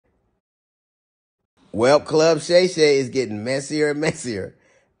Well, Club Shay is getting messier and messier.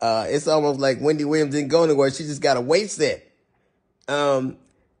 It's almost like Wendy Williams didn't go anywhere. She just got a weight set. Um,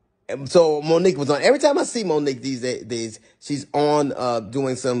 and so Monique was on. Every time I see Monique these days, she's on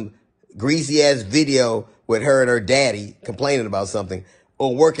doing some greasy ass video with her and her daddy complaining about something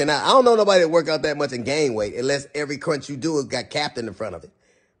or working out. I don't know nobody that work out that much and gain weight unless every crunch you do has got Captain in front of it.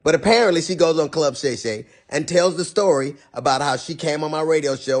 But apparently she goes on Club Shay and tells the story about how she came on my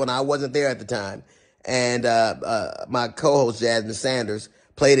radio show and I wasn't there at the time. And my co-host Jasmine Sanders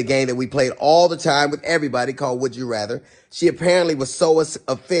played a game that we played all the time with everybody called Would You Rather. She apparently was so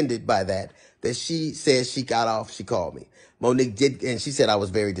offended by that she says she got off. She called me. Monique did, and she said I was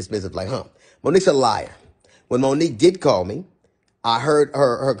very dismissive, like, Monique's a liar. When Monique did call me, I heard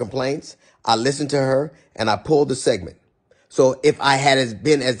her complaints. I listened to her and I pulled the segment. So if I had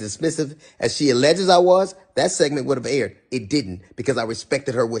been as dismissive as she alleges I was, that segment would have aired. It didn't because I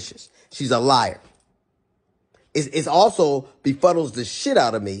respected her wishes. She's a liar. It's also befuddles the shit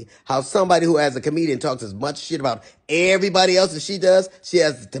out of me how somebody who as a comedian talks as much shit about everybody else as she does, she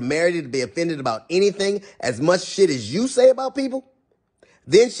has the temerity to be offended about anything as much shit as you say about people.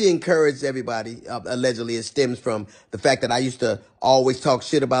 Then she encouraged everybody, allegedly it stems from the fact that I used to always talk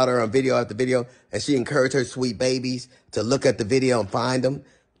shit about her on video after video, and she encouraged her sweet babies to look at the video and find them.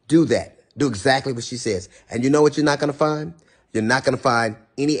 Do that. Do exactly what she says. And you know what you're not going to find? You're not going to find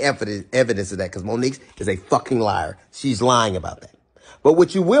any evidence of that because Monique is a fucking liar. She's lying about that. But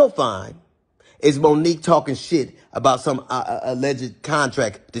what you will find is Monique talking shit about some alleged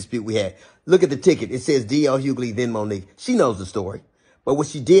contract dispute we had. Look at the ticket. It says D.L. Hughley, then Monique. She knows the story. But what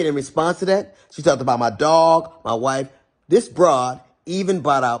she did in response to that, she talked about my dog, my wife. This broad even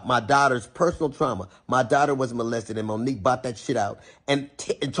brought out my daughter's personal trauma. My daughter was molested, and Monique brought that shit out and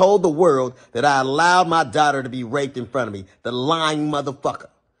told the world that I allowed my daughter to be raped in front of me. The lying motherfucker.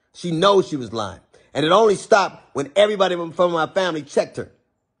 She knows she was lying. And it only stopped when everybody from my family checked her.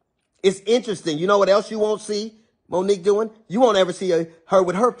 It's interesting. You know what else you won't see Monique doing? You won't ever see her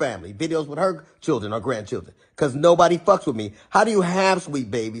with her family, videos with her children or grandchildren, because nobody fucks with me. How do you have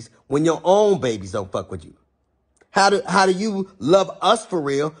sweet babies when your own babies don't fuck with you? How do you love us for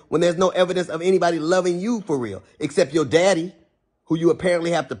real when there's no evidence of anybody loving you for real, except your daddy, who you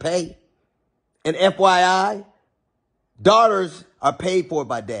apparently have to pay? And FYI, daughters are paid for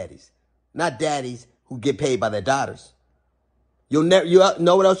by daddies, not daddies who get paid by their daughters. You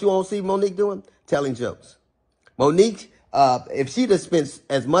know what else you won't see Monique doing? Telling jokes. Monique, if she'd have spent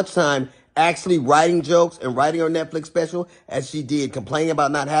as much time actually writing jokes and writing her Netflix special as she did complaining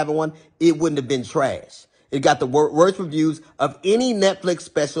about not having one, it wouldn't have been trash. It got the worst reviews of any Netflix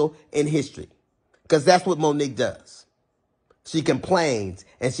special in history because that's what Monique does. She complains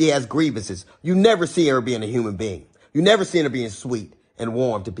and she has grievances. You never see her being a human being. You never see her being sweet and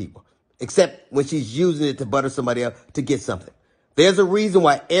warm to people, except when she's using it to butter somebody up to get something. There's a reason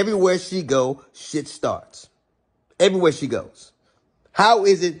why everywhere she goes, shit starts. Everywhere she goes. How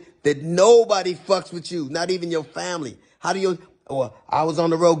is it that nobody fucks with you, not even your family? How do you, I was on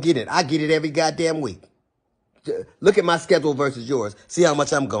the road getting it. I get it every goddamn week. Look at my schedule versus yours. See how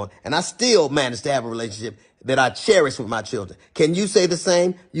much I'm going. And I still manage to have a relationship that I cherish with my children. Can you say the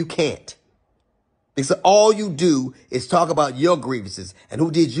same? You can't. Because all you do is talk about your grievances and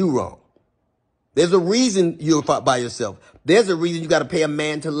who did you wrong. There's a reason you're by yourself. There's a reason you got to pay a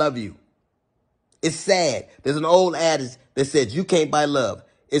man to love you. It's sad. There's an old adage that says you can't buy love.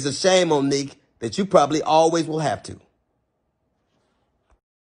 It's a shame, Monique, that you probably always will have to.